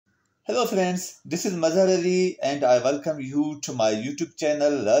Hello friends, this is Mazhar Ali and I welcome you to my YouTube channel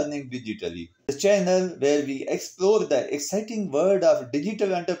Learning Digitally. The channel where we explore the exciting world of digital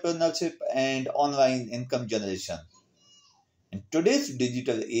entrepreneurship and online income generation. In today's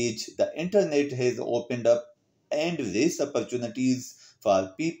digital age, the internet has opened up endless opportunities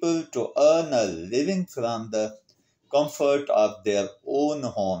for people to earn a living from the comfort of their own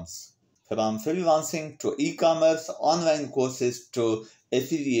homes. From freelancing to e-commerce, online courses to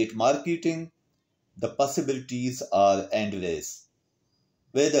affiliate marketing, the possibilities are endless.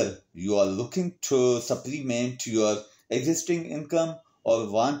 Whether you are looking to supplement your existing income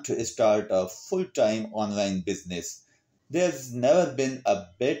or want to start a full-time online business, there's never been a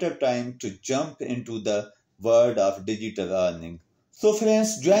better time to jump into the world of digital earning. So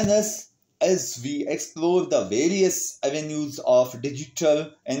friends, join us as we explore the various avenues of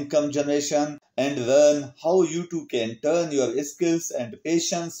digital income generation and learn how you too can turn your skills and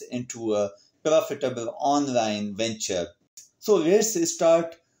patience into a profitable online venture. So let's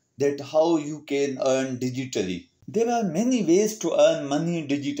start that how you can earn digitally. There are many ways to earn money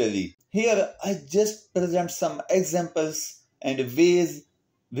digitally. Here I just present some examples and ways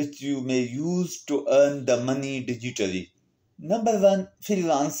which you may use to earn the money digitally. Number one,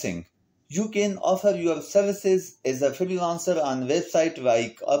 freelancing. You can offer your services as a freelancer on websites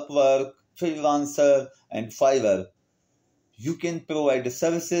like Upwork, Freelancer, and Fiverr. You can provide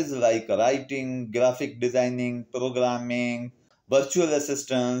services like writing, graphic designing, programming, virtual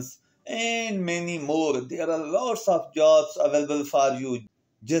assistants, and many more. There are lots of jobs available for you.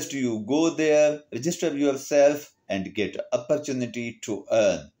 Just you go there, register yourself, and get opportunity to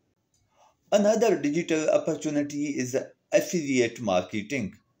earn. Another digital opportunity is affiliate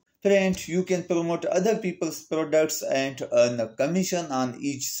marketing. Friend, you can promote other people's products and earn a commission on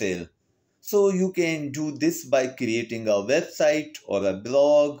each sale. So you can do this by creating a website or a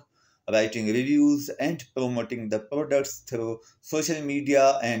blog, writing reviews and promoting the products through social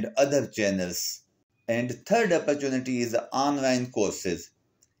media and other channels. And third opportunity is online courses.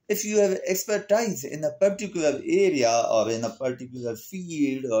 If you have expertise in a particular area or in a particular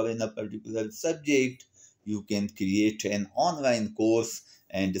field or in a particular subject, you can create an online course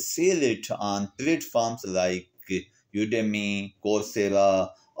and sell it on platforms like Udemy, Coursera,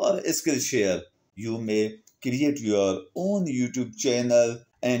 or Skillshare. You may create your own YouTube channel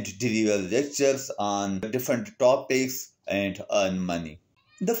and deliver lectures on different topics and earn money.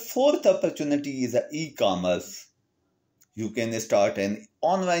 The fourth opportunity is e-commerce. You can start an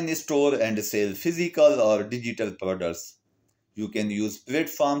online store and sell physical or digital products. You can use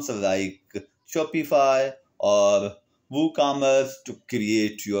platforms like Shopify or WooCommerce to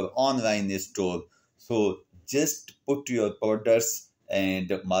create your online store. So just put your products and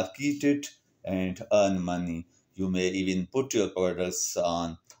market it and earn money. You may even put your products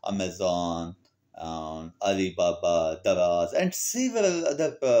on Amazon, on Alibaba, Daraz, and several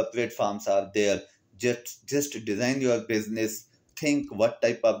other platforms are there. Just design your business, think what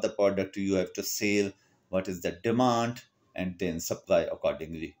type of the product you have to sell, what is the demand, and then supply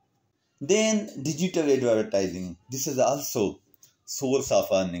accordingly. Then digital advertising. This is also source of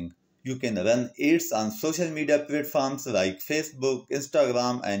earning. You can run ads on social media platforms like Facebook,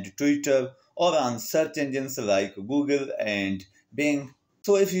 Instagram, and Twitter, or on search engines like Google and Bing.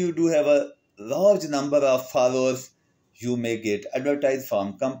 So if you do have a large number of followers, you may get advertised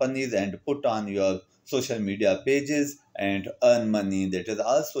from companies and put on your social media pages and earn money. That is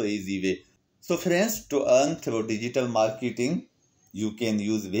also easy way. So friends, to earn through digital marketing, you can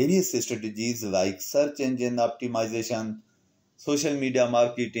use various strategies like search engine optimization, social media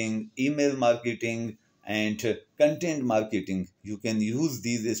marketing, email marketing, and content marketing. You can use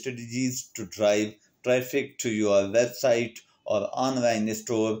these strategies to drive traffic to your website or online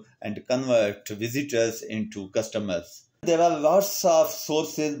store and convert visitors into customers. There are lots of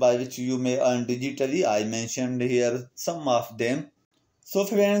sources by which you may earn digitally. I mentioned here some of them. So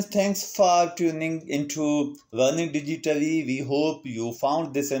friends, thanks for tuning into Learning Digitally. We hope you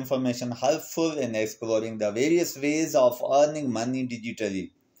found this information helpful in exploring the various ways of earning money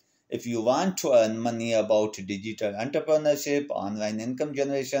digitally. If you want to earn money about digital entrepreneurship, online income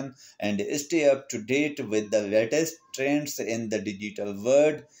generation, and stay up to date with the latest trends in the digital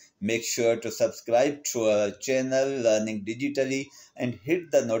world, make sure to subscribe to our channel Learning Digitally and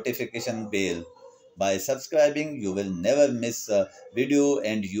hit the notification bell. By subscribing, you will never miss a video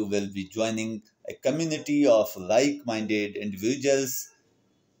and you will be joining a community of like-minded individuals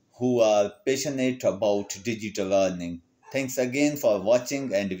who are passionate about digital earning. Thanks again for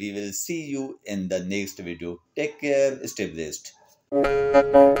watching and we will see you in the next video. Take care, stay blessed.